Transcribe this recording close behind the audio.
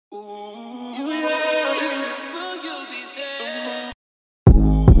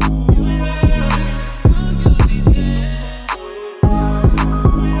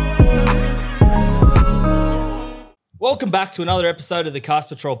Welcome back to another episode of the Cast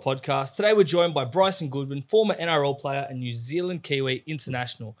Patrol podcast. Today we're joined by Bryson Goodwin, former NRL player and New Zealand Kiwi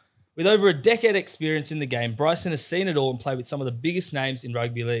international. With over a decade experience in the game, Bryson has seen it all and played with some of the biggest names in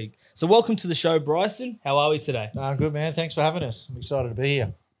rugby league. So welcome to the show, Bryson. How are we today? Good, man. Thanks for having us. I'm excited to be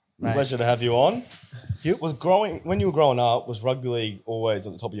here. Pleasure to have you on. You? When you were growing up, was rugby league always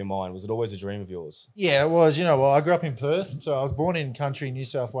at the top of your mind? Was it always a dream of yours? Yeah, it was. You know, well, I grew up in Perth, so I was born in country New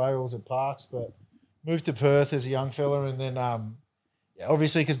South Wales at Parkes, but moved to Perth as a young fella, and then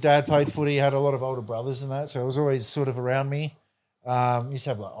obviously because Dad played footy, had a lot of older brothers and that, so it was always sort of around me. Used to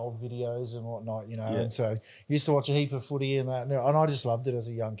have like old videos and whatnot, you know, and so used to watch a heap of footy and that, and I just loved it as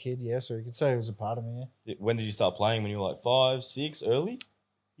a young kid. Yeah, so you could say it was a part of me. Yeah. When did you start playing? When you were like 5, 6, early?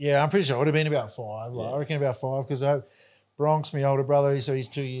 Yeah, I'm pretty sure it would have been about 5. Like, I reckon about 5 because I Bronx, my older brother, so he's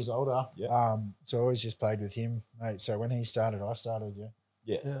 2 years older. Yeah. So I always just played with him, mate. So when he started, I started.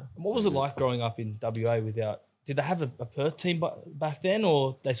 Yeah. And what was it like growing up in WA without? Did they have a Perth team back then,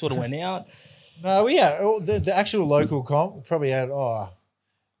 or they sort of went out? No, we had the actual local comp probably had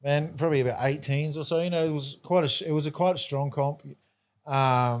probably about 8 teams or so. You know, it was quite a strong comp.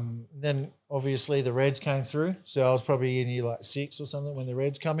 Then obviously the Reds came through, so I was probably in year like 6 or something when the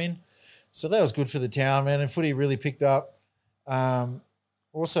Reds come in. So that was good for the town, man. And footy really picked up.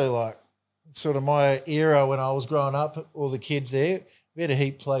 Also, like sort of my era when I was growing up, all the kids there, we had a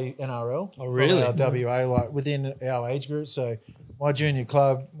heap play NRL. Oh, really? Our WA, like within our age group. So my junior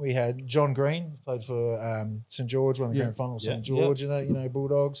club, we had John Green, played for St George, won the grand final, St George, and that, you know,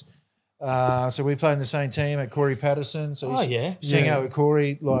 Bulldogs. So we played in the same team at Corey Patterson. So hang out with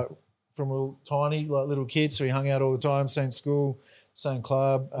Corey like from a little tiny like little kid. So we hung out all the time, same school, same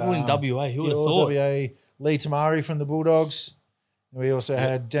club. All in WA. Who would have thought? WA. Lee Tamari from the Bulldogs. We also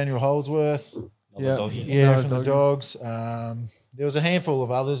had Daniel Holdsworth. From the Dogs. There was a handful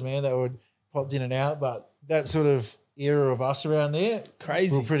of others, man, that would popped in and out, but that sort of era of us around there,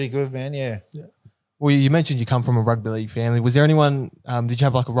 crazy, were pretty good, man. Yeah. Well, you mentioned you come from a rugby league family. Was there anyone? Did you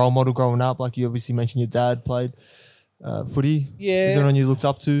have like a role model growing up? Like you obviously mentioned your dad played footy. Yeah. Is there anyone you looked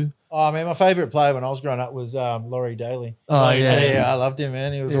up to? Oh, man, my favourite player when I was growing up was Laurie Daly. Oh, yeah. Yeah, I loved him,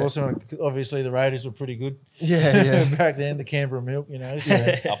 man. He was awesome. Obviously, the Raiders were pretty good. Yeah. Back then, the Canberra Milk, you know. So,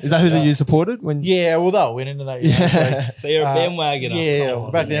 Is that who that you supported? Yeah, well, they were winning in that. You know, so you're a bandwagoner. Yeah,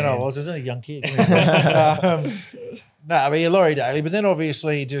 back then I was a young kid. But yeah, Laurie Daly. But then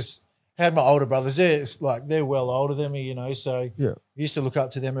obviously just had my older brothers. They're well older than me, you know, so used to look up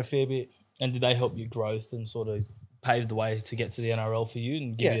to them a fair bit. And did they help your growth and sort of pave the way to get to the NRL for you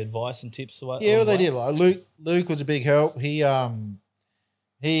and give you advice and tips? They did. Like Luke was a big help. He sort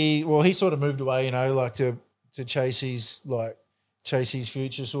of moved away, you know, like to chase his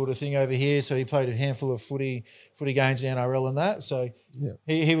future sort of thing over here. So he played a handful of footy games in the NRL and that. So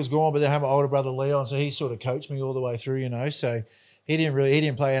he was gone, but then I had my older brother Leon, so he sort of coached me all the way through, you know. So he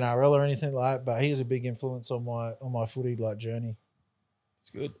didn't play NRL or anything like that, but he was a big influence on my footy like journey. It's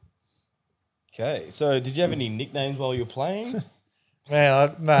good. Okay, so did you have any nicknames while you were playing?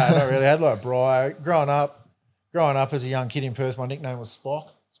 Man, not really. I had like Bri. Growing up as a young kid in Perth, my nickname was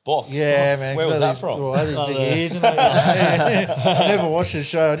Spock. Spock? Yeah, man. Where was that from? Well, I had these big ears. And I never watched the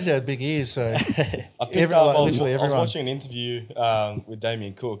show. I just had big ears. So literally everyone. I was watching an interview with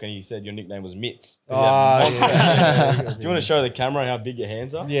Damien Cook and he said your nickname was Mitts. Oh, yeah. Do you want to show the camera how big your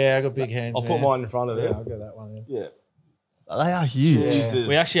hands are? Yeah, I got big hands. I'll put mine in front of it. Yeah, I'll get that one. Yeah. They are huge. Yeah.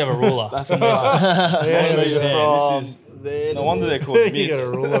 We actually have a ruler. That's amazing. No wonder they're called Mitts. You got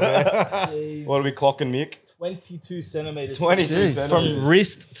a ruler, man. What are we clocking, Mick? 22 centimetres. 22 centimetres. From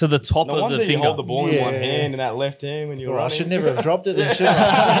wrist to the top no of wonder the finger. You hold the ball in one hand and that left hand when you're running. I should never have dropped it then, should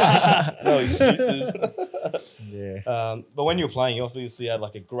I? No excuses. Yeah. But when you were playing, you obviously had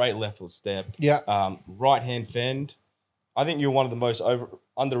like a great left foot step. Yeah. Right hand fend. I think you're one of the most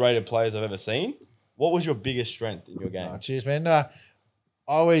underrated players I've ever seen. What was your biggest strength in your game? Oh, cheers, man. I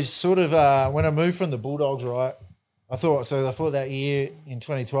always sort of when I moved from the Bulldogs, right, I thought that year in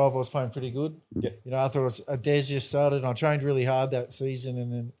 2012 I was playing pretty good. Yeah. You know, I thought Des just started and I trained really hard that season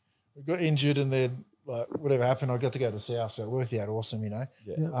and then I got injured and then like whatever happened, I got to go to South, so it worked out awesome, you know.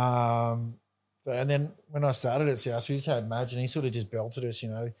 Yeah. So and then when I started at South, we just had Madge and he sort of just belted us, you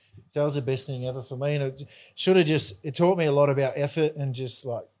know. So that was the best thing ever for me. And it taught me a lot about effort and just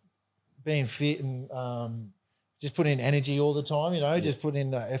like being fit and just put in energy all the time, you know, just put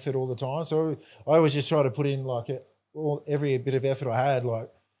in effort all the time. So I always just try to put in like every bit of effort I had.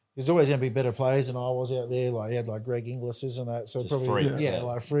 Like there's always going to be better players than I was out there. Like you had like Greg Inglis's and that. So just probably freaks,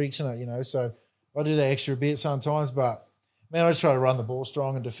 like freaks and that, you know. So I do that extra bit sometimes, but man, I just try to run the ball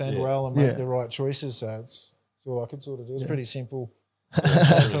strong and defend well and make the right choices. So it's all I could sort of do. It's pretty simple.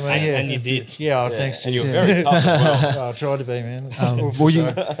 For me, And you did. Yeah, Yeah, thanks. and you were Jesus. very tough as well. I tried to be, man. It's all for Well,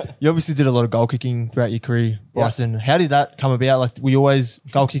 show. you obviously did a lot of goal kicking throughout your career, Bryson. How did that come about? Like, were you always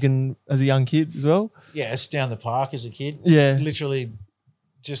goal kicking as a young kid as well? Yeah, it's down the park as a kid. Yeah. Literally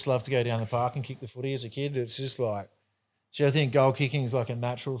just love to go down the park and kick the footy as a kid. It's just like, so I think goal kicking is like a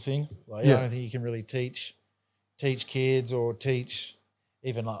natural thing. Like, I don't think you can really teach kids or teach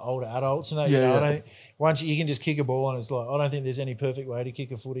even like older adults and that. Yeah, you know, yeah. I don't, once you can just kick a ball and it's like, I don't think there's any perfect way to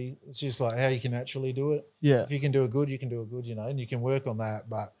kick a footy. It's just like how you can naturally do it. Yeah. If you can do it good, you can do it good, you know, and you can work on that.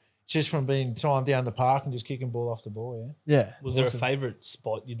 But it's just from being time down the park and just kicking ball off the ball, yeah. Yeah. Was there a favourite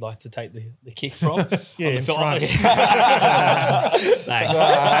spot you'd like to take the kick from? Yeah, On the in field? front. Thanks.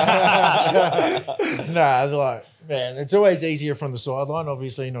 Nah, like, man, it's always easier from the sideline.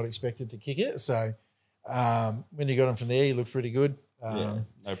 Obviously, you're not expected to kick it. So when you got him from there, you look pretty good. No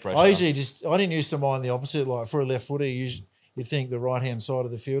pressure. I didn't used to mind the opposite. Like for a left footer, you'd think the right hand side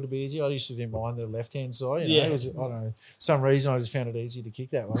of the field would be easy. I used to didn't mind the left hand side. You know, it was, I don't know, some reason I just found it easy to kick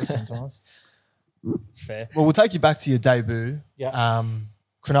that way sometimes. It's fair. Well, we'll take you back to your debut. Yeah.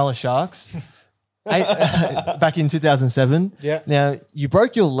 Cronulla Sharks. Back in 2007. Yeah. Now, you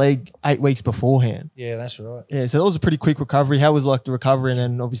broke your leg 8 weeks beforehand. Yeah, that's right. Yeah, so that was a pretty quick recovery. How was like the recovery and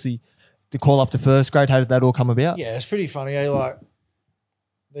then obviously the call up to first grade? How did that all come about? Yeah, it's pretty funny. Eh? Like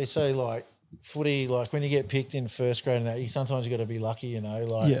they say, like footy, like when you get picked in first grade and that, sometimes you got to be lucky, you know.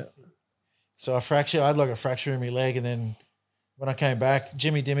 Like, Yeah. So I had like a fracture in my leg, and then when I came back,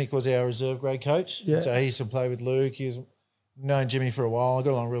 Jimmy Dimmick was our reserve grade coach. Yeah. So he used to play with Luke. He was known Jimmy for a while. I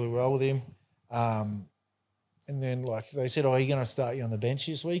got along really well with him. And then like they said, "Oh, are you going to start you on the bench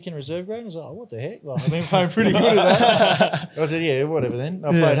this week in reserve grade?" And I was like, "Oh, what the heck?" Like, I've been playing pretty good at that. I said, "Yeah, whatever." Then I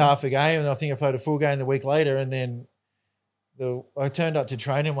played half a game, and I think I played a full game the week later. And then I turned up to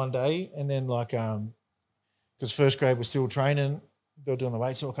training one day, and then like because first grade was still training, they were doing the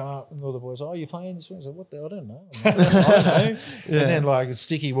weights, so I come up, and all the boys, "Oh, you playing this week?" I said, "What the? I don't know." I don't know. And then like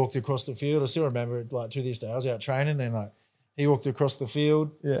Sticky walked across the field. I still remember it like to this day. I was out training, then like he walked across the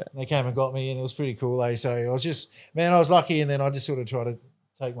field. Yeah. And they came and got me, and it was pretty cool. So I was just, man, I was lucky, and then I just sort of try to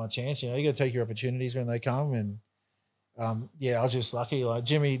take my chance. You know, you got to take your opportunities when they come, and I was just lucky. Like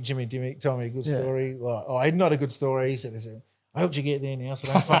Jimmy Dimmick told me a good story. Like, not a good story. He said, "I helped you get there now, so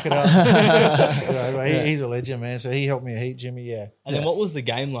don't fuck it up." He's a legend, man. So he helped me a heap, Jimmy. Yeah. And then what was the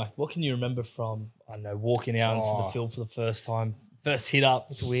game like? What can you remember from, I don't know, walking out into the field for the first time, first hit up?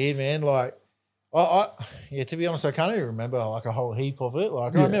 It's weird, man. Like, to be honest, I can't even remember like a whole heap of it.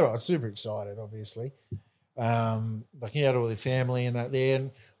 Like, I remember I was super excited, obviously. Like, you had all the family and that there.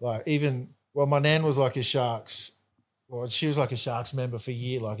 And like, my nan was like a Sharks. Well, she was like a Sharks member for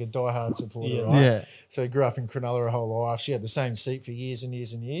years, like a diehard supporter, right? Yeah. So grew up in Cronulla her whole life. She had the same seat for years and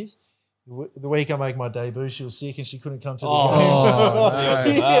years and years. The week I make my debut, she was sick and she couldn't come to the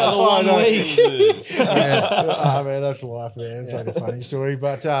game. One week. Man, that's life, man. It's like a funny story.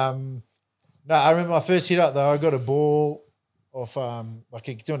 But no, I remember my first hit up though. I got a ball off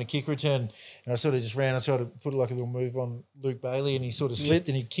doing a kick return, and I sort of just ran. I sort of put like a little move on Luke Bailey, and he sort of slipped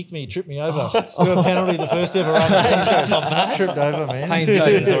and he kicked me, he tripped me over. So a penalty, the first ever run. That's not bad. Tripped over, man. Pain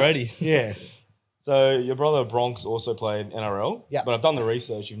tokens already. Yeah. So your brother Bronx also played NRL. Yeah. But I've done the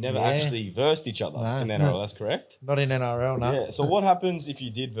research. You've never actually versed each other in the NRL. That's correct. Not in NRL, no. Yeah. So what happens if you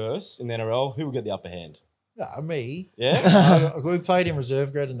did verse in the NRL? Who will get the upper hand? No, me. Yeah. We played in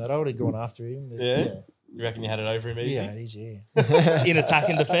reserve grade and that. I would have gone after him. Yeah. You reckon you had it over him easy? Yeah, easy. In attack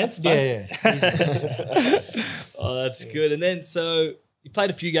and defence? Yeah. Easy. Oh, that's good. And then, so you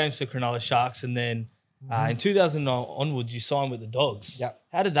played a few games for Cronulla Sharks, and then in 2009 onwards, you signed with the Dogs. Yep.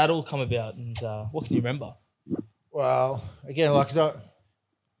 How did that all come about, and what can you remember? Well, again, like, 'cause I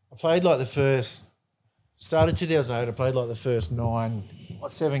played like started 2008, I played like the first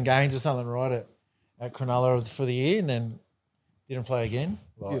 7 games or something, right, at Cronulla for the year, and then didn't play again.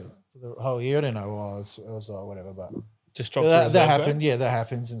 Like, for the whole year, I don't know why. I was like, whatever, but Just dropped that happened. Yeah, that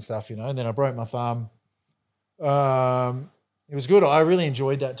happens and stuff, you know. And then I broke my thumb. It was good. I really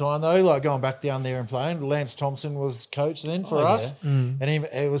enjoyed that time though, like going back down there and playing. Lance Thompson was coach then for us, and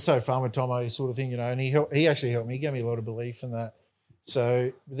it was so fun with Tomo sort of thing, you know. And he actually helped me. He gave me a lot of belief in that.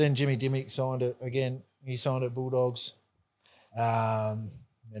 So then Jimmy Dimmick signed it again. He signed at Bulldogs. Then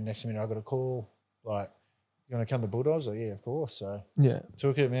next minute I got a call like, "You want to come to Bulldogs?" Like, yeah, of course. So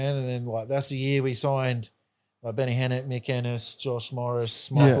took it, man. And then like that's the year we signed like Benny Hannett, Mick Ennis, Josh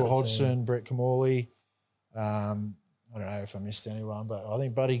Morris, Michael Hodgson, Brett Camorley. I don't know if I missed anyone, but I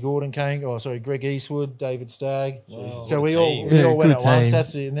think Buddy Gordon came. Greg Eastwood, David Stagg. Wow. So we all went at once.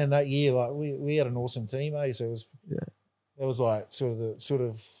 That's it. And then that year, like we had an awesome team, eh? So it was that was like sort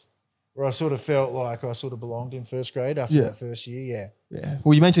of where I sort of felt like I sort of belonged in first grade after that first year. Yeah.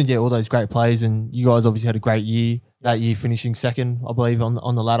 Well, you mentioned all those great plays, and you guys obviously had a great year that year, finishing second, I believe, on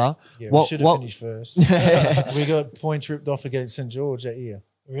the ladder. Yeah, we should have finished first. We got points ripped off against St George that year.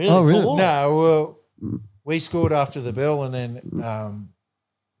 Really? Oh, really? Cool. No, well, we scored after the bell, and then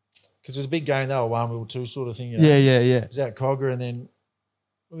because it was a big game, they were 1, we were 2 sort of thing. You know? Yeah. It was at Cogger, and then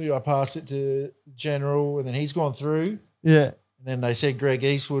I passed it to General, and then he's gone through. Yeah. And then they said Greg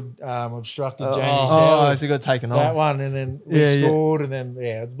Eastwood obstructed Jamie Oh, Soward. so he got taken That off. one, and then we scored, and then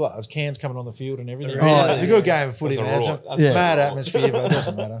it was cans coming on the field and everything. It was a good game of footy, man. It's a mad atmosphere, but it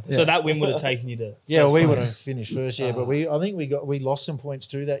doesn't matter. So that win would have taken you to We would have finished first, but I think we lost some points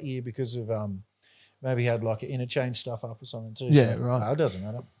too that year because of maybe had like an interchange stuff up or something too. Yeah, so, right. No, it doesn't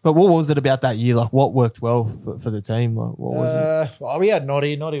matter. But what was it about that year? Like, what worked well for the team? Like, what was it? Well, we had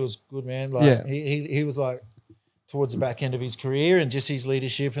Noddy. Noddy was good, man. Like he was like towards the back end of his career, and just his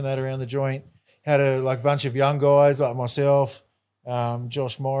leadership and that around the joint. Had a bunch of young guys like myself,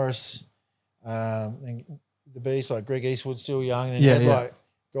 Josh Morris, and the beast like Greg Eastwood, still young. And then you had like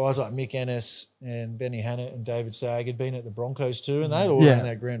guys like Mick Ennis and Benny Hannett and David Stagg had been at the Broncos too, and they'd all in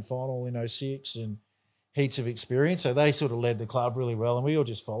that grand final in 06 and heaps of experience. So they sort of led the club really well, and we all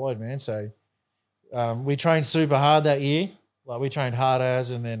just followed, man. So we trained super hard that year. Like we trained hard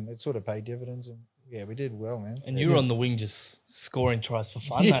as, and then it sort of paid dividends, and we did well, man. And you were on the wing just scoring tries for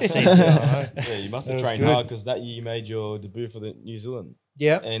fun that season. Yeah, you must have trained good. hard because that year you made your debut for the New Zealand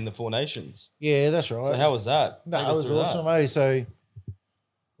and the Four Nations. Yeah, that's right. So how was that? No, Take it us was through awesome, that. mate. So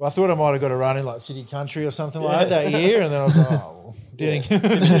I thought I might have got a run in like City Country or something like that year, and then I was like, well, didn't get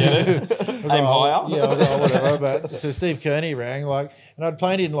it. Aim higher. Yeah, I was like, whatever. But so Steve Kearney rang, and I'd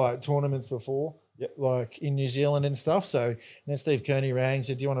played in like tournaments before. Yep. Like in New Zealand and stuff. So and then Steve Kearney rang and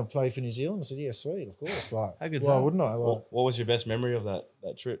said, "Do you want to play for New Zealand?" I said, "Yeah, sweet, of course." Like, How good's why that? wouldn't I? Like, What was your best memory of that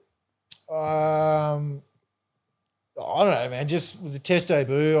trip? I don't know, man. Just with the test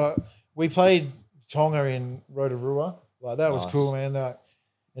debut, we played Tonga in Rotorua. Like that was Nice. cool, man.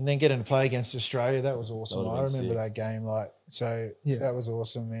 And then getting to play against Australia, that was awesome. That I would've been remember sick. that game. That was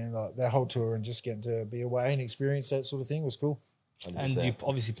awesome, man. Like that whole tour and just getting to be away and experience that sort of thing was cool. 100%. And you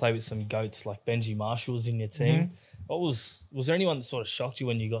obviously play with some goats like Benji Marshall was in your team. What was there anyone that sort of shocked you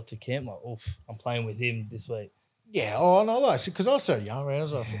when you got to camp? Like, oof, I'm playing with him this week. Yeah. Oh no, because I was so young, man. I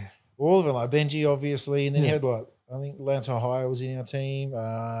was like, all of them, like Benji, obviously, and then you had like I think Lance Ohio was in our team.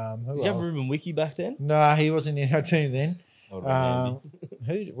 Who Did you have else? Ruben Wiki back then? Nah, he wasn't in our team then. That would've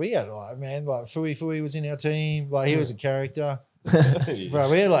been Who we had like Fui was in our team. Like he was a character. handy. Bro,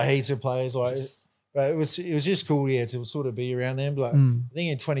 we had like heaps of players. But it was just cool, to sort of be around them. But I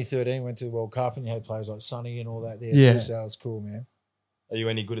think in 2013 went to the World Cup and you had players like Sonny and all that there Yeah. too. So that was cool, man. Are you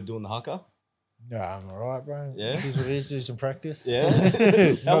any good at doing the haka? No, I'm all right, bro. Yeah? It is what it is. Do some practice. Yeah. How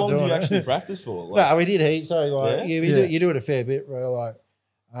Not long do doing you it. actually practice for? Like, No, we did heaps. So Yeah? you do it a fair bit, bro. Like,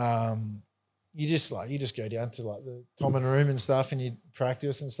 you just go down to like the common room and stuff, and you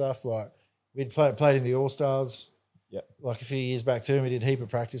practice and stuff. Like we'd played in the All Stars. Yep. Like a few years back too, and we did a heap of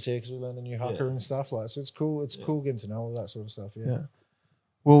practice here because we learned a new haka Yeah. and stuff. Like, so it's cool. It's cool getting to know all that sort of stuff. Yeah.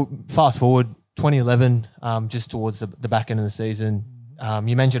 Well, fast forward 2011, just towards the back end of the season.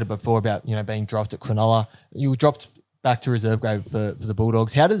 You mentioned it before about being dropped at Cronulla. You were dropped back to reserve grade for the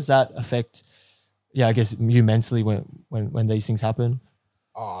Bulldogs. How does that affect? Yeah, I guess you mentally when these things happen.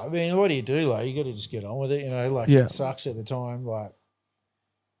 Oh, I mean, what do you do? Like, you got to just get on with it. Yeah. It sucks at the time. Like,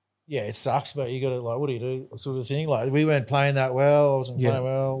 yeah, it sucks, but you got to what do you do? Sort of thing. Like, we weren't playing that well. I wasn't playing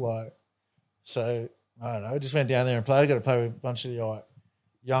well. Like, so I don't know. Just went down there and played. I got to play with a bunch of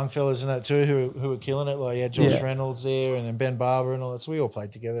young fellas and that too who were killing it. Like, you had Josh Reynolds there and then Ben Barber and all that. So we all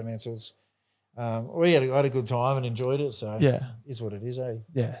played together, man. So it's I had a good time and enjoyed it. So Yeah. is what it is, eh?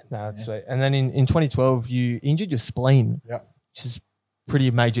 Yeah, no, that's sweet. And then in 2012, you injured your spleen. Yeah. Which is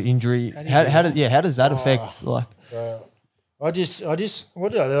pretty major injury. How do you do How does that affect like? I just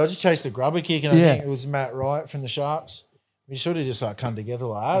what did I do? I just chased the grubber kick, and I think it was Matt Wright from the Sharks. We sort of just come together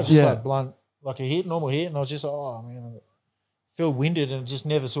like I was just like blunt, like a normal hit, and I was just like, oh man, I feel winded, and it just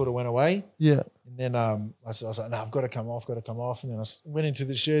never sort of went away. Yeah. And then I was like, no, I've got to come off. And then I went into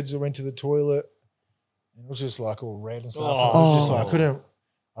the sheds. I went to the toilet, and it was just like all red and stuff. And I was just like,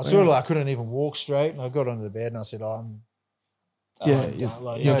 I couldn't even walk straight. And I got onto the bed and I said, I'm good.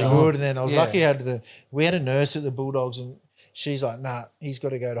 And then I was lucky. We had a nurse at the Bulldogs, and she's like, nah, he's got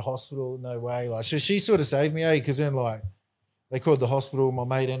to go to hospital. No way. Like, so she sort of saved me, because then they called the hospital. My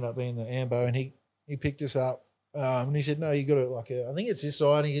mate ended up being the ambo, and he picked us up. And he said, no, you got to I think it's this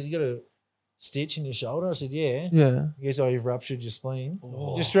side. And you got a stitch in your shoulder. I said, yeah. Yeah. He goes, oh, you've ruptured your spleen.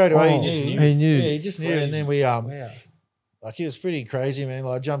 Just straight away, he knew. He knew. Yeah, he just knew. And then we Like it was pretty crazy, man.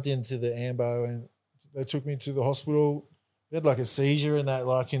 Like I jumped into the ambo and they took me to the hospital. I had like a seizure and that,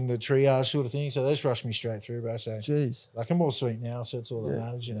 like in the triage sort of thing. So they just rushed me straight through, bro. So Jeez. like I'm all sweet now, so it's all that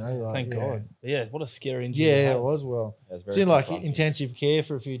matters, you know. Like, Thank God. But yeah, what a scary injury. Yeah, it was. Well, That's it's very in like confronting. intensive care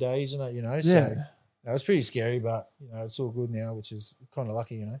for a few days and that, you know. So Yeah. it was pretty scary, but you know, it's all good now, which is kind of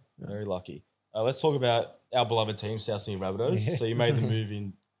lucky, you know. Very lucky. Let's talk about our beloved team, South Sydney Rabbitohs. Yeah. So you made the move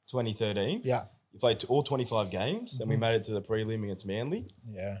in 2013. Yeah, You played all 25 games, and we made it to the prelim against Manly.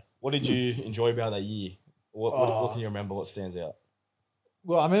 yeah. What did you enjoy about that year? What can you remember? What stands out?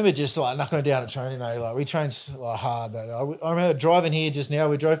 Well, I remember just like knuckling it down at training day. Like we trained like hard. Though. I remember driving here just now.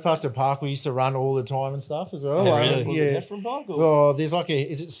 We drove past a park we used to run all the time and stuff as well. Yeah, like, really? Was yeah. it Heffron Park? Or? Oh, there's like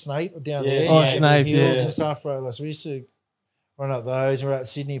is it Snape down Yeah, there? Oh, the Snape, hills yeah. and stuff, bro. Like, so we used to run up those. We were at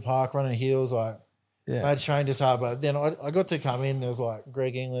Sydney Park running hills. Like, Yeah. I trained as hard, but then I got to come in. There was like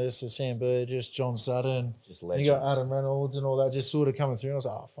Greg Inglis, Sam Burgess, John Sutton. Just You legends. got Adam Reynolds and all that just sort of coming through. And I was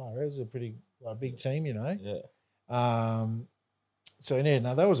like, oh, fuck, it was a pretty big team, you know. Yeah. So yeah,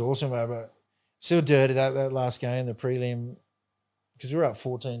 no, that was awesome, bro, but still dirty that last game, the prelim, because we were up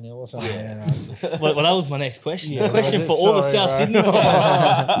 14-0 or something. And I was just, Well, that was my next question. Yeah, The question was for it? all the Sorry, South bro. Sydney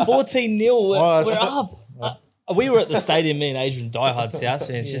fans. 14-0. We're Oh, up. We were at the stadium, me and Adrian, diehard South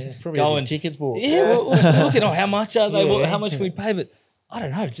fans, yeah, just probably had your going. tickets bought. Yeah, we're looking at how much are they? Yeah. How much can we pay? But I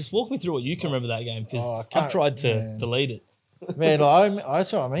don't know. Just walk me through what you can remember that game because Oh, I I've can't- tried to man. delete it. Man, like, I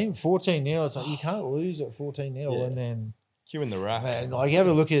saw. I mean, 14-0. It's like you can't lose at 14-0, Yeah. and then Queue in the rack. man, like you have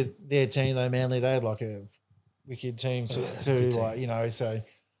a look at their team though, Manly. They had like a wicked team too, like you know. So,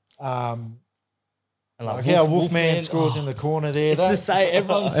 And like how Wolfman scores in the corner there. It's to That, say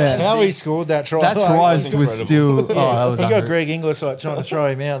everyone's Yeah. saying how he scored that try. That like, try was was still. Oh, that was you got unreal. Greg Inglis like trying to throw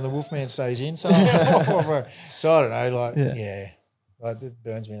him out, and the Wolfman stays in. So, so I don't know, like Yeah. like it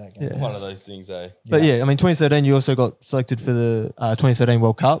burns me that game. Yeah. One of those things, eh? But yeah, I mean, 2013, you also got selected for the 2013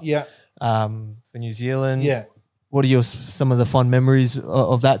 World Cup Yeah, for New Zealand. yeah. What are some of the fond memories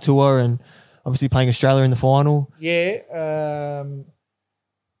of that tour and obviously playing Australia in the final? Yeah,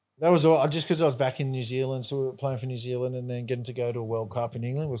 that was all, just because I was back in New Zealand, so playing for New Zealand, and then getting to go to a World Cup in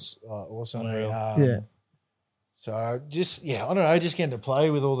England was awesome. Unreal. Yeah. So I don't know, just getting to play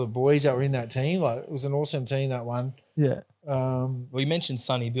with all the boys that were in that team. Like it was an awesome team, that one. Yeah. Well, you mentioned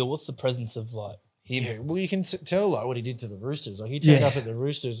Sonny Bill. What's the presence of like him? Yeah, well, you can tell like what he did to the Roosters. Like he turned Yeah. up at the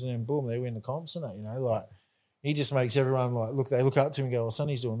Roosters, and then boom, they win the comps and that. You know, like he just makes everyone like look. They look up to him and go, "Well,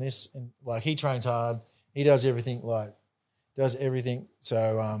 Sonny's doing this," and like he trains hard. He does everything.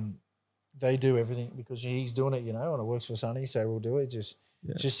 So they do everything because he's doing it. You know, and it works for Sonny, so we'll do it.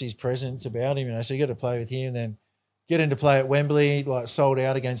 Just his presence about him. You know, so you got to play with him, then get him to play at Wembley, like sold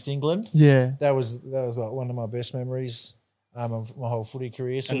out against England. Yeah. That was like one of my best memories of my whole footy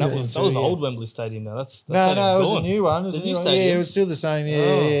career. So And that was the yeah. old Wembley Stadium now. That No, it stadium's was a gone. new one. It was The a new new one. stadium? Yeah, it was still the same.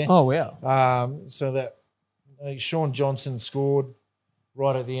 Yeah. Oh, wow. So that Sean Johnson scored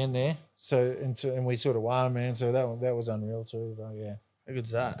right at the end there. So and we sort of won, man. So that was unreal too, bro. Yeah. How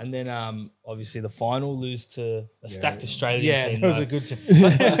good's that? And then obviously the final lose to a stacked Australian Yeah, team. that was though. a good team.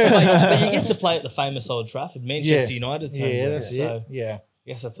 but you get to play at the famous Old Trafford, Manchester United's home Yeah, ground. that's So it. Yeah, I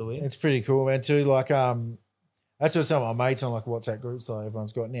guess that's a win. it's pretty cool, man. Too like that's what some of my mates on like WhatsApp groups like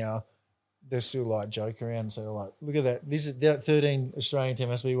everyone's got now. They're still like joke around. So like, look at that. That 13 Australian team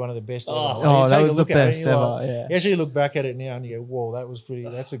must be one of the best. Oh. ever. Like, Oh, you that take a was the look at it and best you're ever. like- Yeah. You actually look back at it now and you go, "Whoa, that was pretty.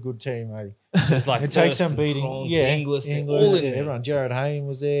 That's a good team, eh?" It's like It takes First some beating. Cronk, Yeah, Inglis, they're Inglis, all in yeah, there. everyone. Jared Hayne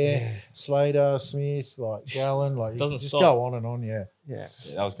was there. Slater, Smith, like Gallen, like Doesn't just stop. go on and on. Yeah, Yeah.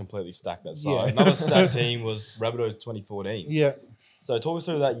 Yeah, that was completely stacked that Yeah. side. Another stacked team was Rabbitohs 2014. yeah, So talk us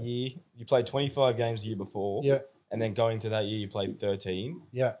through that year. You played 25 games the year before. yeah, And then going to that year, you played 13.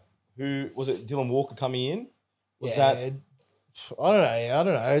 yeah. Who was it? Dylan Walker coming in? Was yeah, that I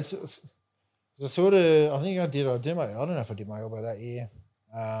don't know. It's a sort of. I think I did my. I don't know if I did my elbow that year.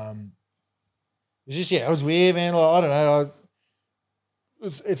 It was just it was weird, man. Like, I don't know.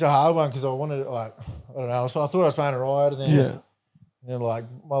 It's a hard one because I wanted like I don't know. I thought I was playing alright, and then Yeah. and then like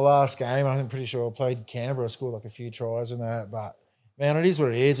my last game, I'm pretty sure I played Canberra. I scored like a few tries and that, but man, it is what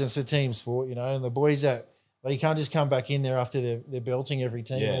it is. It's a team sport, you know. And the boys that like you can't just come back in there after they're belting every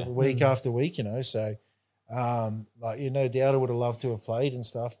team Yeah. every week after week, you know. So, like no doubt I would have loved to have played and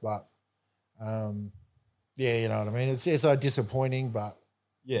stuff, but yeah, you know what I mean. It's like disappointing, but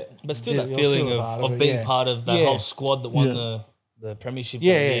yeah. But still Yeah, that you're feeling still a part of of it, being yeah. part of that Yeah. whole squad that won Yeah. the premiership.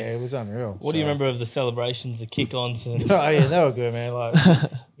 yeah, that yeah, year. it was unreal. What do you So- remember of the celebrations, the kick-ons? And Oh yeah, they were good, man. Like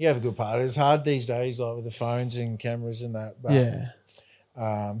you have a good part. It's hard these days, like with the phones and cameras and that. But Yeah.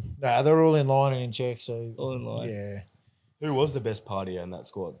 nah, they're all in line and in check. So all in line. yeah. Who was the best partier in that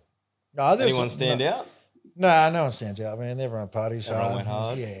squad? No, there's Anyone stand out? Nah, no one stands out, man. Everyone parties Everyone hard. went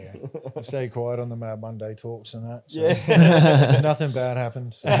hard. Yeah. We stay quiet on the Mad Monday talks and that. So Yeah. nothing bad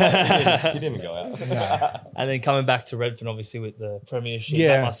happened. So. You didn't even go out. And then coming back to Redfern, obviously with the premiership,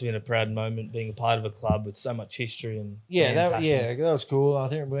 Yeah. that must have been a proud moment being a part of a club with so much history and Yeah, fan that passion. was cool. I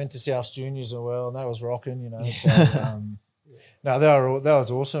think we went to South Juniors as well, and that was rocking, you know. So no, that was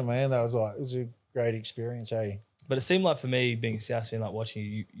awesome, man. That was it was a great experience, hey. But it seemed like for me, being a South Sydney, like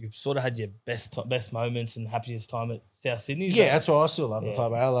watching you sort of had your best moments and happiest time at South Sydney. Yeah, that's why I still love the Yeah.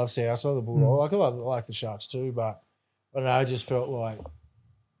 club. I love South. I love the Bulldog. I like the Sharks too, but I don't know. I just felt like,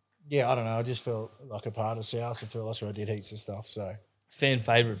 I don't know. I just felt like a part of South. I feel that's where I did heaps of stuff. So fan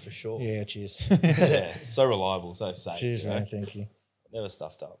favourite for sure. yeah, cheers. Yeah, so reliable, so safe. Cheers, you know? man. Thank you. Never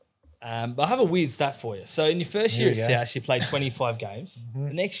stuffed up. But I have a weird stat for you. So in your first year at Here we go. South, you played 25 games.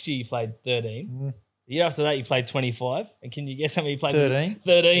 The next year you played 13. The year after that you played 25. And can you guess how many you played? 13.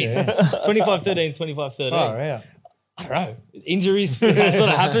 13. Yeah. 25, 13, 25, 13. Far out. I don't know. Injuries that sort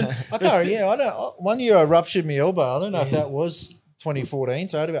of happened. I don't. One year I ruptured my elbow. I don't know if that was 2014.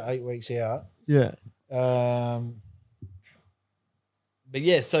 So I had about 8 weeks out. Yeah. But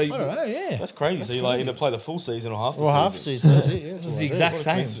yeah, so I don't know. Yeah. That's crazy. So you like either play the full season or half the Well, season. half the season. That's it. Yeah, that's it's all the I do. exact What a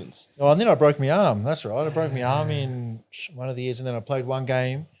same. coincidence. Oh, and then I broke my arm. That's right. I broke my arm in one of the years, and then I played one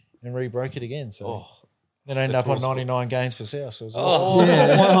game and re-broke it again. So Oh, then I ended up on cross- 99 games for South. So it was awesome. Oh,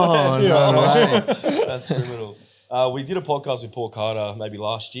 Yeah. Oh, no way. that's criminal. We did a podcast with Paul Carter maybe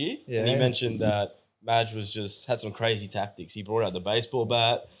last year, and he Yeah. mentioned that Madge had some crazy tactics. He brought out the baseball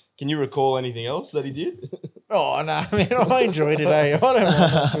bat. Can you recall anything else that he did? Oh, no, man, I enjoyed it, eh? I don't want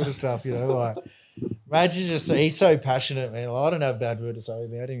that sort of stuff, you know, like, Madge is just, he's so passionate, man. Like, I don't have a bad word to say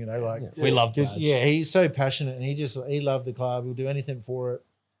about him, you know, like, we love that. yeah, he's so passionate and he loved the club. He'll do anything for it.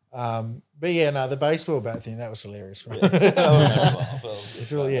 But yeah, no, the baseball bat thing, that was hilarious. Right?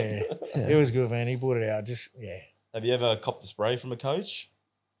 It's really, yeah, it was good, man. He brought it out, just, yeah. Have you ever copped a spray from a coach?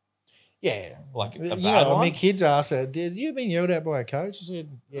 Yeah. Like a You bad know, one? my kids asked that, "Have you been yelled at by a coach?" I said,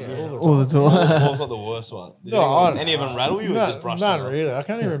 yeah, All the time. What was like the worst one? Did No, I don't any of them know. rattle you or just brush None them off? really. I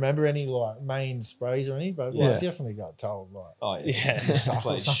can't even remember any like main sprays or anything, but like, Yeah. definitely got told like, Oh, yeah. Yeah. suck or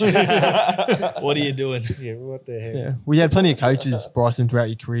Play something. shit. What are you doing? Yeah, what the heck? Yeah. Well, you had plenty of coaches, Bryson, throughout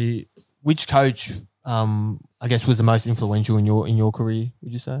your career. Which coach, I guess, was the most influential in your career,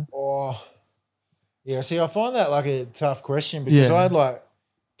 would you say? Oh, yeah. See, I find that like a tough question because Yeah. I had like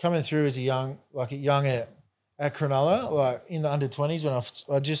coming through as a young at Cronulla, like in the under-20s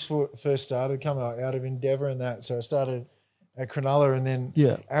when I just first started coming out of Endeavour and that. So I started at Cronulla and then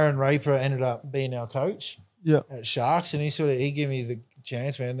Yeah. Aaron Raper ended up being our coach Yeah. at Sharks and he gave me the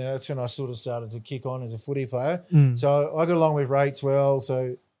chance, man. That's when I sort of started to kick on as a footy player. Mm. So I got along with Rates well.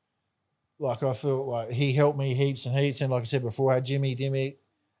 So like I felt like he helped me heaps and heaps. And like I said before, I had Jimmy Dimmick,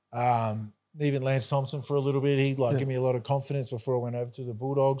 even Lance Thompson for a little bit. He'd like give me a lot of confidence before I went over to the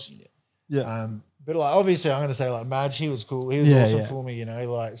Bulldogs. Yeah. But like obviously I'm going to say like Madge, he was cool. He was Yeah, awesome yeah. for me, you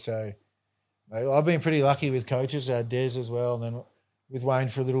know, like so mate, I've been pretty lucky with coaches. I had Des as well and then with Wayne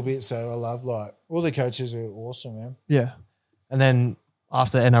for a little bit. So I love like all the coaches were awesome, man. Yeah. And then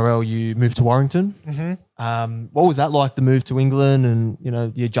after NRL, you moved to Warrington. Mm-hmm. What was that like, the move to England and, you know,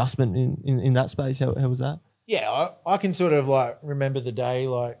 the adjustment in that space? How was that? Yeah, I can sort of like remember the day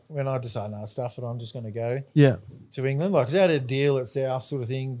like when I decided, no, stuff it, I'm just going to go Yeah. to England. Like, 'cause I had a deal at South sort of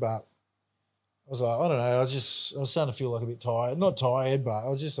thing, but I was like, I don't know. I was starting to feel like a bit tired. Not tired, but I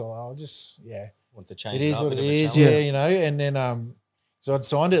was just like, yeah. Want to change It is up, what bit it of a is, challenge. yeah, you know. And then, so I'd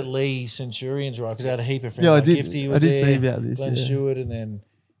signed at Lee Centurions, right? Because I had a heap of friends. Yeah, I like did. Gifty I was did there, see about this. Glenn Yeah. Stewart, and then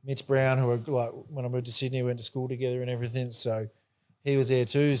Mitch Brown, who were like when I moved to Sydney, went to school together and everything. So he was there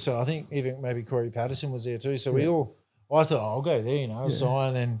too. So I think even maybe Corey Patterson was there too. So I thought, I'll go there, you know,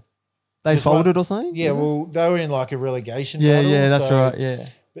 sign. And They Just folded or something? yeah, Was it? well, they were in like a relegation Yeah, battle. yeah, that's so right. Yeah.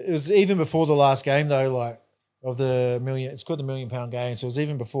 It was even before the last game though, like of the million. It's called the £1 million game. So it was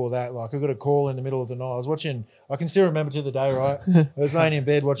even before that. Like I got a call in the middle of the night. I was watching. I can still remember to the day. Right, I was laying in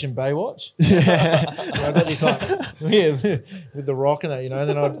bed watching Baywatch. I got this like with the Rock and that, you know. And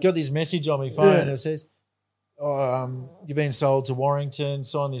then I got this message on my phone and it says, "You've been sold to Warrington.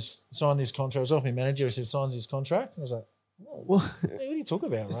 Sign this contract." It was off my manager. It says signs this contract. And I was like, Well, what are you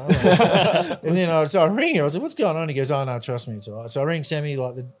talking about, right? Like, and then I ring him. I was like, what's going on? He goes, oh, no, trust me, it's all right. So I ring Sammy,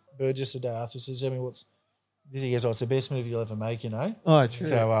 like the Burgess the day after. Says, Sammy, he goes, oh, it's the best move you'll ever make, you know? oh, true.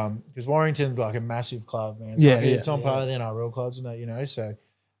 So, because Warrington's like a massive club, man. Yeah, It's on par with the NRL clubs and that, you know? So,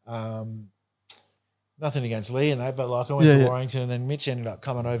 nothing against Lee and that, but like I went to Warrington and then Mitch ended up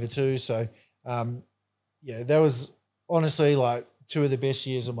coming over too. So, that was honestly like two of the best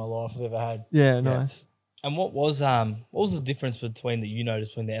years of my life I've ever had. Yeah, nice. And what was the difference between that you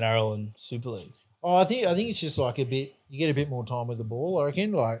noticed between the NRL and Super League? Oh, I think it's just like a bit. You get a bit more time with the ball. I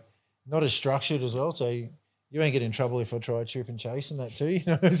reckon, like not as structured as well. So you won't get in trouble if I try trip and chase and that too. You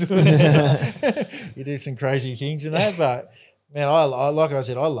know, you do some crazy things in that. But man, I like I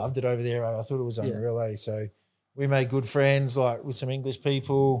said, I loved it over there. I thought it was unreal. So we made good friends, like with some English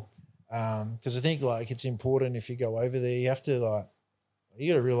people. Because I think like it's important if you go over there, you have to like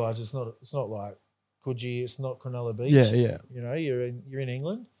you got to realize it's not like Coogee, it's not Cronulla Beach. Yeah. You know, you're in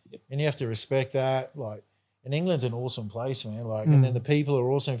England, and you have to respect that. Like, and England's an awesome place, man. Like, and then the people are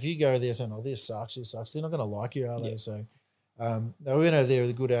awesome. If you go there saying, "Oh, this sucks," they're not going to like you, are they? So, we went over there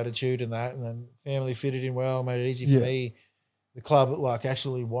with a good attitude and that, and then family fitted in well, made it easy for me. The club, like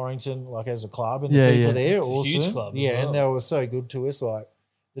actually Warrington, like as a club, and the people there, it's awesome. a huge club. And they were so good to us. Like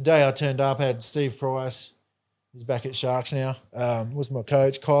the day I turned up, had Steve Price. He's back at Sharks now. Was my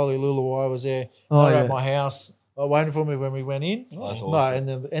coach. Kylie Luluwai was there. At my house, waiting for me when we went in. Oh, that's awesome.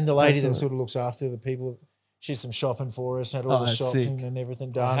 No, and the lady that sort of looks after the people, she's some shopping for us. Had all the shopping and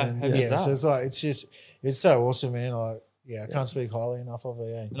everything done. So it's so awesome, man. Like, I can't speak highly enough of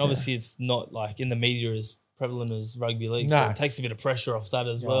it. And obviously, it's not like in the media as prevalent as rugby league. So it takes a bit of pressure off that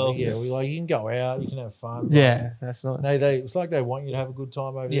as well. Yeah, we like you can go out, you can have fun. That's not. It's like they want you to have a good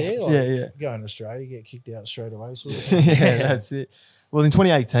time over there. Like, go in Australia, you get kicked out straight away. Sort of thing. That's it. Well, in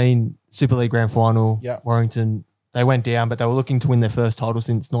 2018 Super League Grand Final, Warrington, they went down, but they were looking to win their first title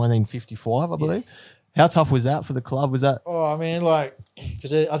since 1955, I believe. How tough was that for the club? Was that? Oh, I mean, like,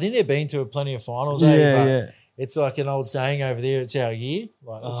 because I think they've been to plenty of finals. It's like an old saying over there. It's our year.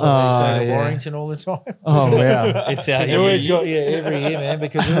 Like that's what they say to Warrington all the time. Oh wow, it's our year. Always got every year, man.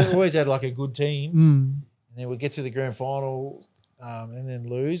 Because we always had like a good team, and then we get to the grand final, and then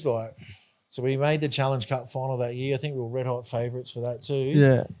lose. Like, so we made the Challenge Cup final that year. I think we were red hot favourites for that too.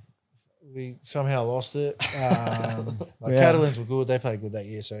 Yeah, we somehow lost it. Catalans were good. They played good that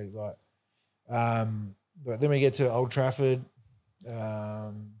year. So like, but then we get to Old Trafford.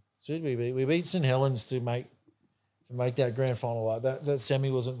 We beat St Helens to make that grand final. Like that semi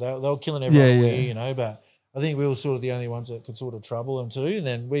wasn't they were killing everyone away, you know, but I think we were sort of the only ones that could sort of trouble them too. And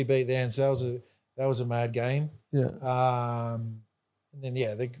then we beat them, so that was a mad game. And then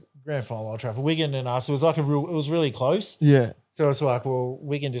the grand final Old Trafford, Wigan and us, it was really close. So it's like, well,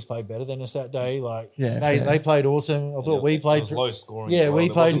 Wigan just played better than us that day. Like they played awesome. I thought we played low scoring. Yeah, we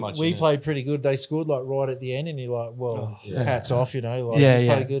played pretty good. They scored like right at the end, and you're like, well, hats off, you know. Like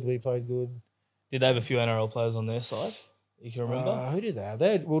played good, we played good. Did they have a few NRL players on their side? You can remember? Who did they have?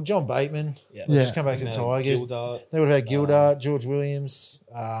 They had, John Bateman. Just come back to the Tigers. Gildart. They would have had Gildart, George Williams,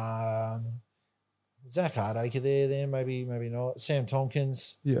 Zach Hardacre there, maybe not. Sam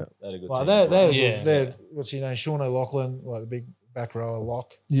Tompkins. They had a good team. They had what's his name? Sean O'Loughlin, like the big back rower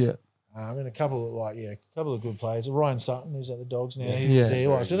lock. And a couple of good players. Ryan Sutton, who's at the Dogs now, he was there.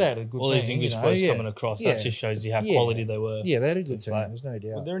 Like, so they had a good team. All these English players coming across. That just shows you how quality they were. Yeah, they had a good team. There's no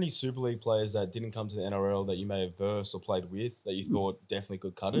doubt. Were there any Super League players that didn't come to the NRL that you may have versed or played with that you thought definitely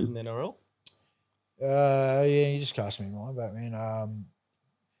could cut it in the NRL? You just cast me in mind, but man,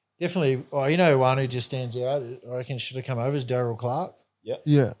 definitely. Oh, you know, one who just stands out. I reckon should have come over is Darryl Clark.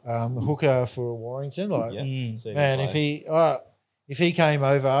 The hooker for Warrington. Like, man, if he came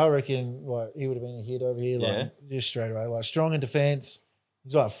over, I reckon like he would have been a hit over here, like just straight away. Like strong in defence,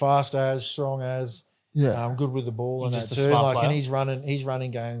 he's like fast as, strong as, good with the ball and that too. Like, player. And he's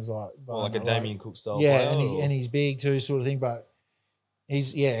running games like a Damien Cook style. And he's big too, sort of thing. But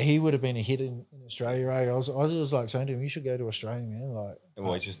he would have been a hit in Australia. Right? I was like saying to him, you should go to Australia, man. Like,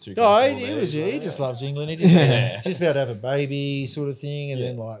 he's just too. He just loves England. He just about to have a baby, sort of thing, and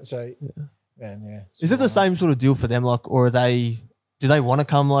then like so. Man, Is it the same sort of deal for them? Like, or are they? Do they want to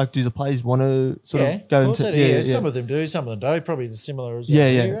come? Like, do the players want to sort of go into? Some of them do, some of them don't. Probably similar as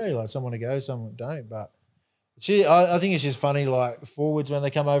Like some want to go, some don't. But I think it's just funny. Like forwards when they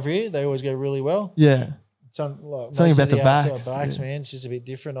come over here, they always go really well. Something about the backs, man. It's just a bit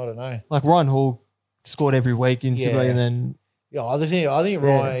different. I don't know. Like Ryan Hall scored every week in Super League, and then I think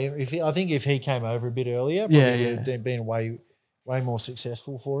Ryan. If he came over a bit earlier, probably would have been way more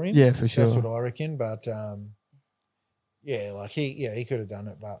successful for him. Yeah, for sure. That's what I reckon. But he could have done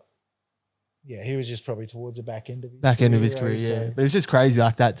it, but he was just probably towards the back end of his career. So. But it's just crazy,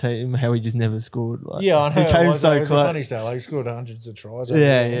 like that team, how he just never scored. Like, I know. He came so close. It was a funny style. Like, he scored hundreds of tries.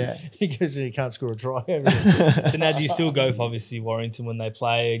 Because he can't score a try. So now do you still go for obviously Warrington when they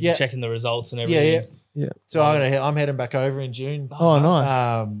play, checking the results and everything? Yeah. So I'm heading back over in June. Oh,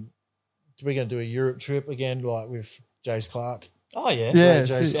 nice. We're going to do a Europe trip again, like with Jace Clark. Oh, yeah.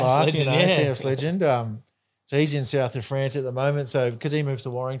 Jace Clark, legend, CS legend. So he's in south of France at the moment. So because he moved to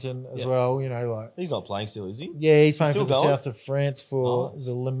Warrington as well, you know, like He's not playing still, is he? yeah, he's playing Still for the going? south of France for Nice.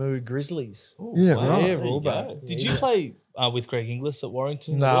 the Limoux Grizzlies. Ooh, Yeah, wow, right. there Yeah, you Raw, go. but- Did you play with Greg Inglis at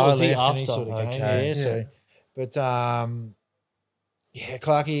Warrington? No, or I was he left and he after? sort of came. Okay. Yeah, so but yeah,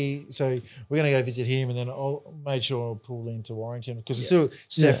 Clarkey. So we're gonna go visit him, and then I'll made sure I'll pull into Warrington because still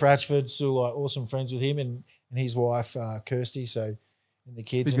Steph Ratchford, still like awesome friends with him and his wife Kirsty. So and the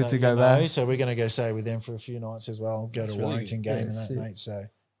kids, Be and good to that, go you know, back. So we're gonna go stay with them for a few nights as well. Go That's to really Warrington good. game Yeah, and that, sick. mate. So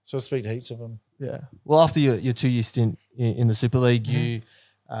I'll speak to heaps of them. Yeah. Well, after your 2 year stint in the Super League, you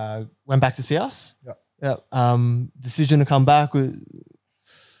went back to see us. Yep. Decision to come back.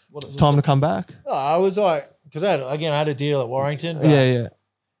 Time to come back. Oh, I was like, because I had a deal at Warrington. But, Yeah.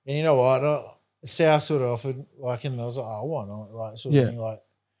 And you know what? South sort of offered, like, and I was like, oh, why not? Like, sort of thing, like,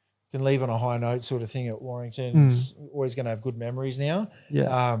 can leave on a high note sort of thing at Warrington. It's always going to have good memories now.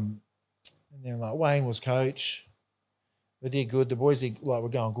 Yeah. And then, like, Wayne was coach. They did good. The boys were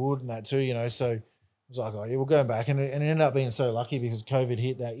going good and that too, you know. So I was like, oh, yeah, we're going back. And it ended up being so lucky because COVID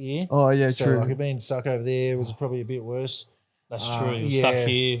hit that year. Oh, yeah, So, true. like, being stuck over there was probably a bit worse. That's true. He was stuck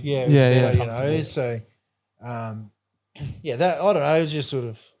here. Yeah, it was better, you know. So, yeah, that I don't know. It was just sort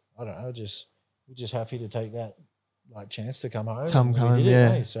of, I don't know. We're just happy to take that like chance to come home. Come and we home, did it, yeah.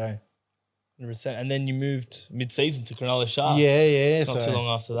 mate, so 100%. And then you moved mid-season to Cronulla Sharks. yeah. Not So too long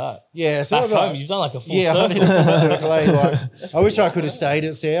after that. yeah, so I Back was like, home, you've done like a full yeah, I circle. did a full circle. Like, I wish I could have stayed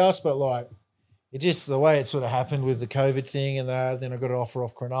at South, but like, it just the way it sort of happened with the COVID thing and that. Then I got an offer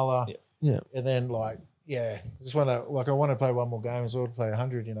off Cronulla. Yeah. And then like, yeah, just want to like I want to play one more game as well to play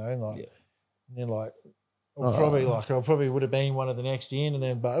 100, you know, and like, and then like. I probably would have been one of the next in, and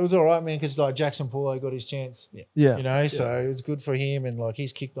then but it was all right, man, because like Jackson Paulo got his chance, Yeah. you know, so it was good for him, and like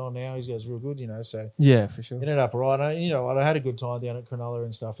he's kicked on now, he's goes real good, you know, so Yeah, for sure. it ended up right. I, you know, I had a good time down at Cronulla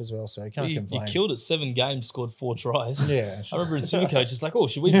and stuff as well, so can't You complain. killed it 7 games, scored 4 tries. Yeah, I remember in Supercoach, it's like, oh,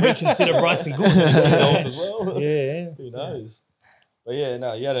 should we reconsider Bryson Goodwin as well? yeah. Who knows? But yeah,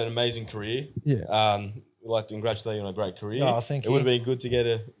 no, you had an amazing career. Yeah. We'd like to congratulate you on a great career. Oh, thank It would have you. been good to get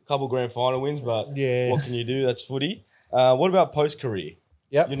a couple grand final wins, but Yeah. what can you do? That's footy. What about post-career?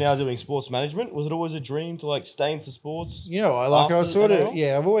 Yep. You're now doing sports management. Was it always a dream to like stay into sports? You know, I was After sort of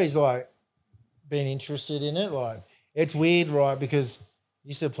NRL? I've always like been interested in it. Like it's weird, right? Because I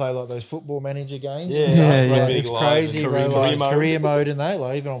used to play like those football manager games. Yeah, and stuff, yeah, like, yeah. It's Big crazy, live bro. and Like career mode. career mode and that,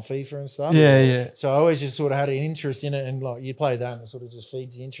 like even on FIFA and stuff. Yeah, yeah. So I always just sort of had an interest in it, and like you play that, and it sort of just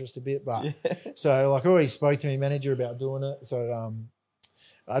feeds the interest a bit. But so like I already spoke to my manager about doing it. So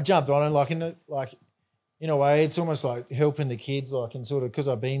I jumped on it, like in a way, it's almost like helping the kids, like and sort of because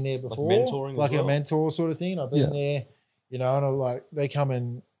I've been there before, mentoring as like a well? mentor sort of thing. I've been there, you know, and I like they come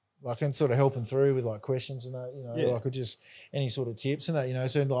and like and sort of helping through with like questions and that, you know, Yeah. like or just any sort of tips and that, you know.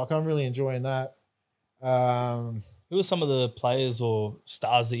 So like I'm really enjoying that. Who are some of the players or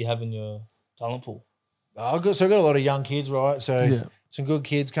stars that you have in your talent pool? I've got a lot of young kids, right? So Yeah. some good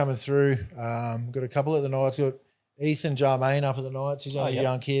kids coming through. Got a couple at the Knights. Got Ethan Jarmaine up at the Knights. He's only a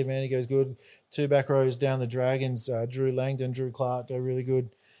young kid, man. He goes good. 2 back rows down the Dragons. Drew Langdon, Drew Clark go really good.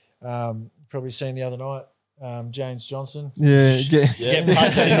 Probably seen the other night. James Johnson. Yeah. Get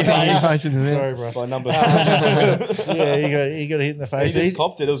punched in the face. Punch in the face. Sorry, Bryce. By number. Yeah, he got a hit in the face. He but just he's-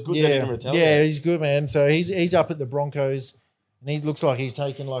 copped it. It was good that he yeah, didn't retaliate. yeah, he's good, man. So he's up at the Broncos, and he looks like he's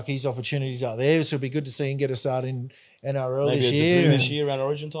taking like his opportunities out there. So it'd be good to see him get a start in NRL Maybe this a year. debut this year around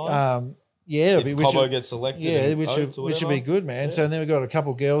Origin time. Yeah, if which Cobbo would- gets selected. yeah, and which Oates or would be whatever. good, man. Yeah. So then we've got a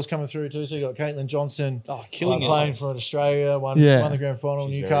couple girls coming through too. So you got Caitlin Johnson, Oh, killing it. playing for Australia, won the grand final,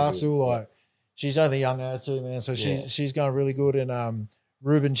 She's very Newcastle. good. Like she's only young as too, man. So Yeah. she's going really good. And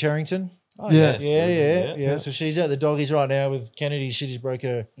Ruben Cherrington, Oh, Yeah. Yes, yeah. So she's at the Doggies right now with Kennedy. She just broke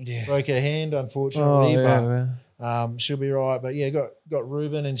her hand, Oh, unfortunately, yeah. but she'll be right. But yeah, got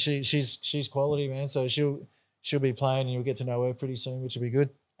Ruben, and she's quality, man. So she'll be playing, and you'll get to know her pretty soon, which will be good.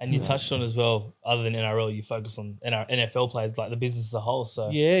 And you touched on as well, other than NRL, you focus on NFL players, like the business as a whole. So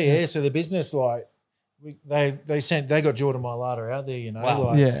Yeah. So the business, like, they got Jordan Mailata out there, you know, Wow.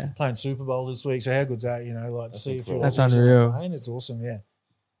 like Yeah. playing Super Bowl this week. So how good's that, you know, like to That's see if incredible. That's Aussies are unreal. playing, it's awesome, yeah.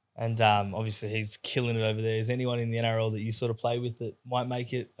 And obviously he's killing it over there. Is anyone in the NRL that you sort of play with that might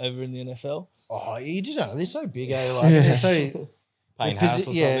make it over in the NFL? Oh, you just know they're so big, eh? Like Yeah. they're so Payne Because- Haas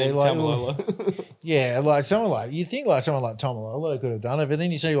or yeah, something. like- Tamalolo. yeah, like someone like you think like someone like Tomalolo could have done it, but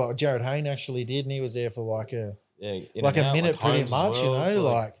then you see like Jared Hayne actually did, and he was there for like a Yeah, in like and a out, minute like pretty Holmes as much, well, you know, so,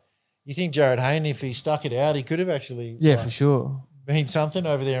 like you think Jared Hayne, if he stuck it out, he could have actually Yeah, like, for sure. been something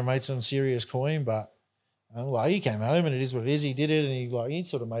over there and made some serious coin, but like he came home and it is what it is. He did it, and he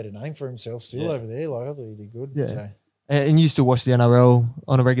sort of made a name for himself still Yeah. over there. Like I thought he did good. Yeah. So. And you still watch the NRL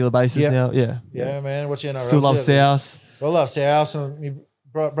on a regular basis Yeah. now? Yeah. Yeah, man. What's your NRL? Still love South. I love South, and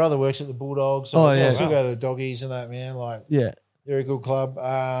my brother works at the Bulldogs. So Oh, I yeah. still go to the Doggies and that, man. Like, Yeah. they're a good club.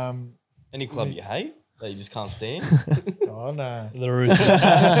 Any club you hate that you just can't stand? Oh, no. The Roosters. I'm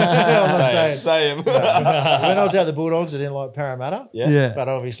not saying. Same. When I was at the Bulldogs, I didn't like Parramatta. Yeah. Yeah. But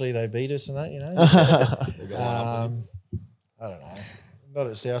obviously they beat us and that, you know. They got one up with you. I don't know. Not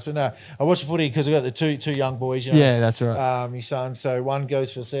at South, but no. I watch the footy because I got the two young boys, you know. Yeah, that's right. My son. So one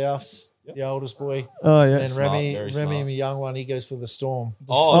goes for South, the oldest boy. Oh, yeah. And Smart, Remy, very my smart. young one, he goes for the Storm.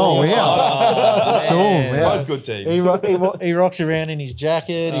 Oh, yeah. Oh, Storm, man. yeah. Both good teams. He rocks around in his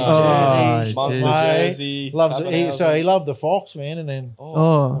jacket, his Oh, jersey. Munster mate. jersey. Loves it. Pappenhausen. So he loved the Fox, man, and then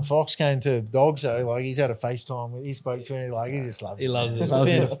Oh. the Fox came to Dogs. So like he's had a FaceTime. He spoke to me like he just loves. He it, loves man. it. He's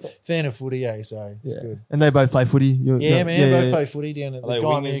a fan of footy, so it's Yeah. good. And they both play footy. Yeah, man. Both play footy down at Are the they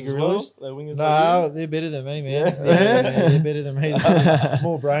Gymea wingers as Gorillas. well? Are they wingers No, like they're better than me, man. Yeah, they're better than me. They've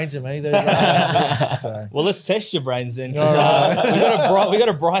more brains than me. So. Well, let's test your brains then. 'cause, All right. we got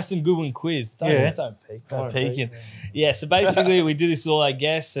a Bryson Goodwin quiz. Don't Yeah. peek. Don't Don't peek, peek. yeah. Yeah, so basically we do this with all our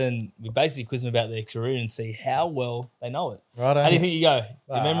guests and we basically quiz them about their career and see how well they know it. Right, How do you think you go?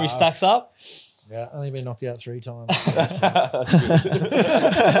 Your memory stacks up? Yeah, only been knocked out 3 times.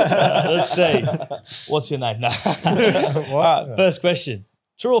 Let's see. What's your name? No. What? All right, first question.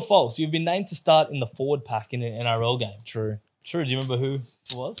 True or false? You've been named to start in the forward pack in an NRL game. True. True. Do you remember who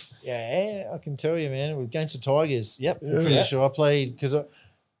it was? Yeah, I can tell you, man. It was against the Tigers. Yep. I'm pretty sure I played because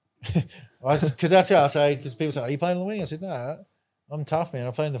that's how I say. Because people say, "Are you playing on the wing?" I said, "No, I'm tough, man.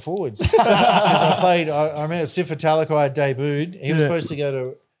 I play in the forwards." Because I remember Sifa Talakai had debuted. He was supposed to go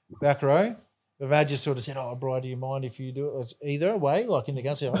to back row. But Mad just sort of said, "Oh, Bri, do you mind if you do it?" It's either way, like in the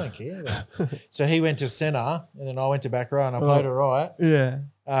gun. I said, "I don't care." So he went to centre, and then I went to back row, and I played all right. Yeah.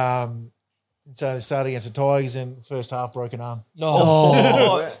 And so they started against the Tigers, and first half broken arm.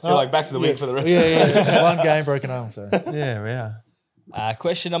 No. So you're like back to the wing for the rest Yeah, one game broken arm. So Yeah.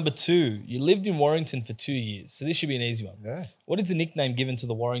 Question number 2. You lived in Warrington for 2 years, so this should be an easy one. yeah, What is the nickname given to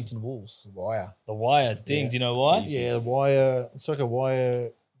the Warrington Wolves? wire. The Wire. Ding. Yeah. Do you know why? Yeah, the wire. It's like a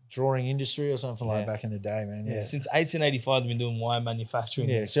wire drawing industry or something like Yeah. back in the day, man. Yeah. Since 1885, they've been doing wire manufacturing.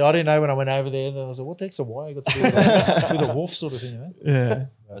 Yeah, so I didn't know when I went over there. And I was like, "What the heck's a wire got to do with a wolf sort of thing?" You know? Yeah.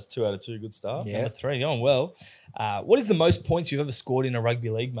 That's 2 out of 2. Good start. Yeah. Number 3, going well. What is the most points you've ever scored in a rugby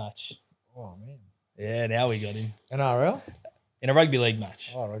league match? Oh man, Yeah, now we got him. NRL. In a rugby league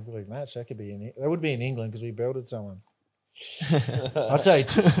match. Oh, rugby league match. That could be that would be in England because we belted someone. I'd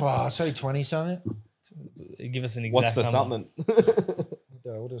say 20 something. Give us an exact What's the number. something?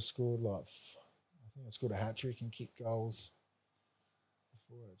 I would have scored like I think I scored a hat trick and kicked goals.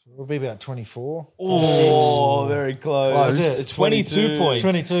 It would be about 24. Oh, very close. Close. It's 22 points.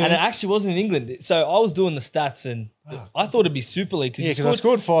 22. And it actually wasn't in England. So I was doing the stats and I thought it'd be Super League Yeah, because because I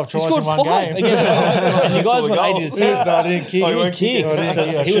scored 5 tries in one game. against and you guys went 80 to 10. No, I didn't kick. Oh, you He weren't kicking. kicked. I didn't So,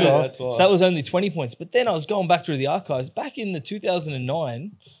 kick. I he should would've- have. That's why. so that was only 20 points. But then I was going back through the archives. Back in the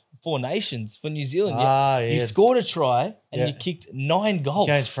 2009 Four Nations for New Zealand, you scored a try and Yeah. you kicked 9 goals.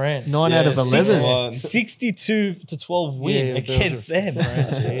 Against France. 9 out of 11. 62 to 12 win against them.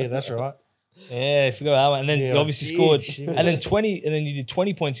 France, yeah, that's right. Yeah, I forgot that one. And then Yeah, you obviously big scored, shivers. and then 20, and then you did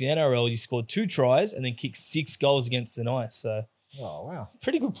 20 points in NRL. You scored 2 tries and then kicked 6 goals against the Knights. So Oh, wow.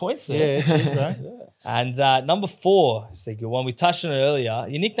 pretty good points there. Yeah, cheers, bro. And number 4, it's a good one. We touched on it earlier.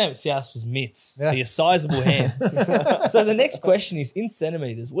 Your nickname at South was Mitts Yeah. for your sizable hands. So the next question is, in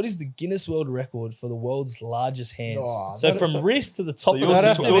centimeters, what is the Guinness World Record for the world's largest hands? Oh, so that- from wrist to the top So of yours the That'd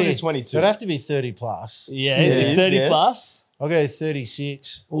have is to yours be is 22. That'd have to be 30 plus. yeah, Yeah, it's 30 yes. plus. I'll go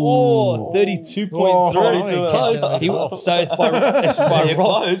 36. Oh, 32.3. Oh, Close. centimeters He- off. so it's by You're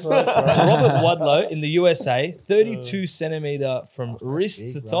Rob, close. Robert Wadlow in the USA, 32 centimeter from wrist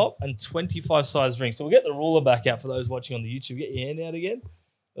big, to bro. top and 25 size ring. So we'll get the ruler back out for those watching on the YouTube. Get your hand out again.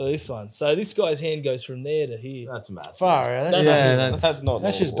 Look at this one. So this guy's hand goes from there to here. That's massive. Far out. That's, Yeah, that's, That's not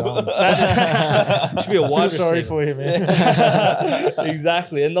that's just normal. dumb. Should be a I feel wide sorry receiver. for you, man.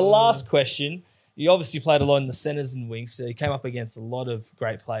 Exactly. And the last question, you obviously played a lot in the centres and wings, so you came up against a lot of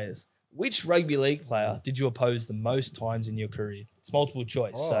great players. Which rugby league player did you oppose the most times in your career? It's multiple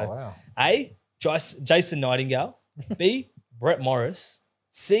choice. Oh, so wow. A, Jason Nightingale, B, Brett Morris,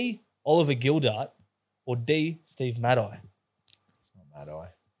 C, Oliver Gildart, or D, Steve Maddie? It's not Mad Eye.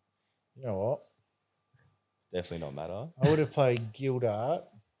 You know what? Definitely not matter. I would have played Gildart.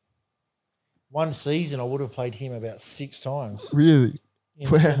 One season, I would have played him about 6 times. Really?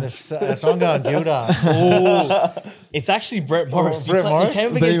 So I'm going Gildart. Oh, it's actually Brett Morris. Brett Morris? You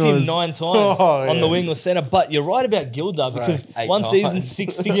came up against him He was- 9 times Oh, on the yeah. wing or centre, but you're right about Gildart because Right. 8 one season, times.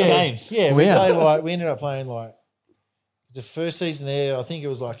 six yeah, games. yeah, we Wow. played like we ended up playing like The first season there, I think it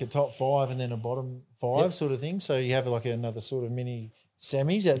was like a top 5 and then a bottom 5 sort of thing. So you have like another sort of mini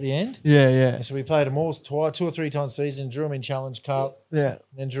semis at the end. Yeah, yeah. And so we played them all 2 or 3 times a season, drew them in Challenge Cup, Yeah.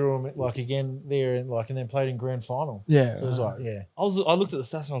 then drew them like again there and then played in Grand Final. Yeah. So it was like, I looked at the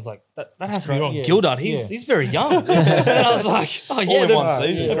stats and I was like, that has to be great, wrong. yeah. Gildart, Yeah. he's very young. And I was like, oh yeah, in they're- one they're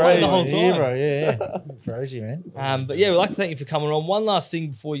season. playing the whole time. Yeah, bro. Yeah. It's crazy, man. But yeah, we'd like to thank you for coming on. One last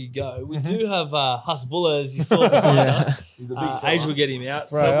thing before you go. We do have Hasbulla, as you saw. Yeah. He's a big fella. Age will get him out.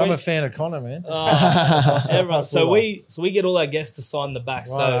 Bro, I'm a fan of Connor, man. Everyone, so Hasbulla. we get all our guests to sign the back.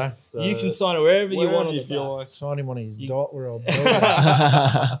 Righto. So you can sign it wherever you Wherever want on you the feel back. like. Sign him on his dot where I'll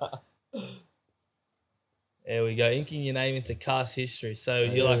build. There we go, inking your name into cast history. So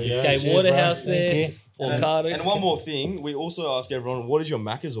you're like Yeah, Gay cheers, Waterhouse bro. Thank there, you. Paul Carter. And one more thing, we also ask everyone, what is your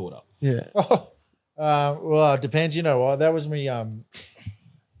Macca's order? Yeah. Well, it depends. You know what? That was me.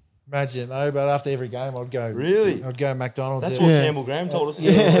 Imagine, no, but after every game, I'd go. Really? I'd go McDonald's. That's Yeah. what Yeah. Campbell Graham told us.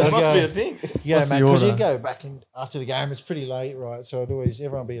 Yeah, So so it must go- be a thing. Yeah, What's the man, because you order? go back in after the game. It's pretty late, right? So I'd always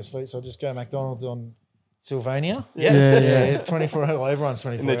everyone be asleep. So I'd just go McDonald's on Sylvania. Yeah. Yeah, 24 hours. Well, everyone's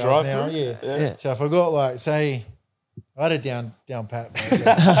 24 In the hours now. drive-thru? Yeah. Yeah. So if I got like, say, I had it down pat. Bro,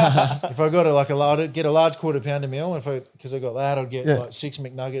 so if I got I'd get a large quarter pounder meal. Because I got that, I'd get Yeah. like 6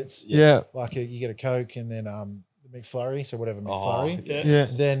 McNuggets. Yeah. Like you get a Coke and then the McFlurry. So whatever Oh, McFlurry. Yeah. Yeah.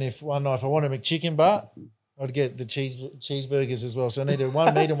 Then if one night if I want a McChicken butt, I'd get the cheeseburgers as well. So I needed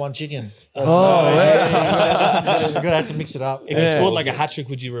 1 meat and 1 chicken. Oh, You gotta have to mix it up. If you Yeah. scored like a hat trick,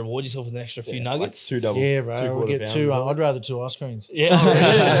 would you reward yourself with an extra few Like nuggets? 2 double. Yeah, bro. We'll quarter get 2. pounders. I'd rather 2 ice creams. Yeah,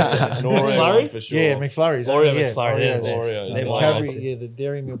 An Oreo McFlurry? one for sure. Yeah, McFlurries. Oreo yeah, McFlurry, yeah, Oreos. Oreos. They're The my Cadbury, go-to. yeah, the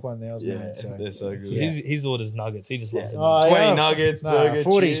dairy milk one there was Yeah, mad. So. they're so good. His order's nuggets. He just loves them. Oh, 20 nuggets, burger,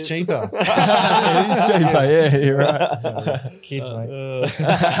 40's cheers. cheaper. It's cheaper. Yeah, you're right. Kids, mate.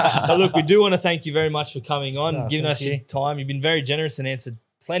 But look, we do want to thank you very much for coming on, No, giving thank us your you. time. You've been very generous and answered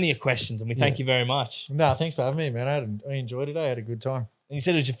plenty of questions, and we thank you very much. No, thanks for having me, man. I enjoyed it. I had a good time. And you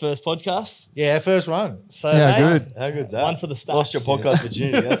said it was your first podcast, Yeah, first one. so Yeah, hey, good. How good's that? One for the stats. Lost your podcast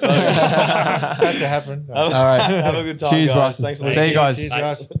virginity. That's so good. Had to happen. All right. Have a good time, Cheers, guys. Bryson. Thanks for See listening. you guys. Cheers,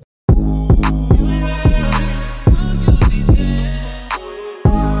 guys.